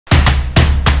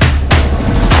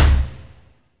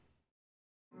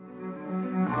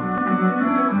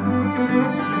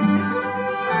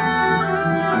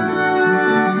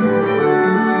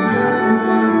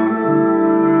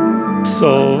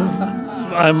So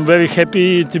I'm very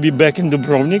happy to be back in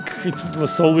Dubrovnik. It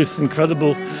was always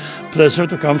incredible pleasure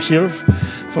to come here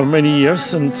for many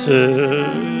years, and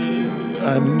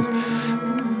I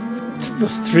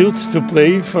was thrilled to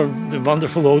play for the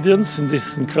wonderful audience in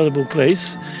this incredible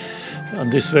place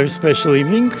on this very special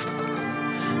evening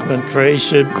when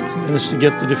Croatia managed to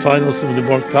get to the finals of the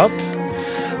World Cup.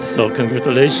 So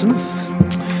congratulations.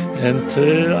 And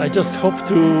I just hope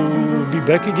to be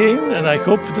back again, and I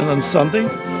hope that on Sunday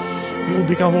we will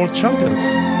become world champions.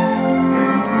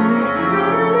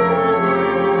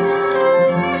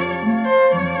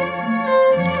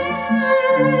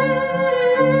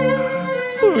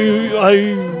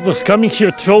 I was coming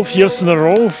here 12 years in a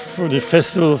row for the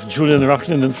festival of Julian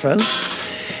Rachlin in France,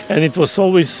 and it was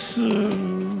always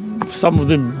some of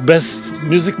the best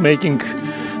music making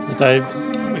that I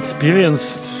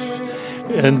experienced,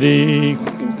 and the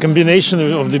combination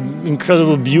of the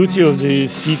incredible beauty of the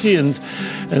city and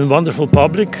wonderful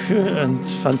public and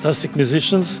fantastic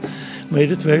musicians made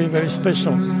it very, very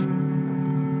special.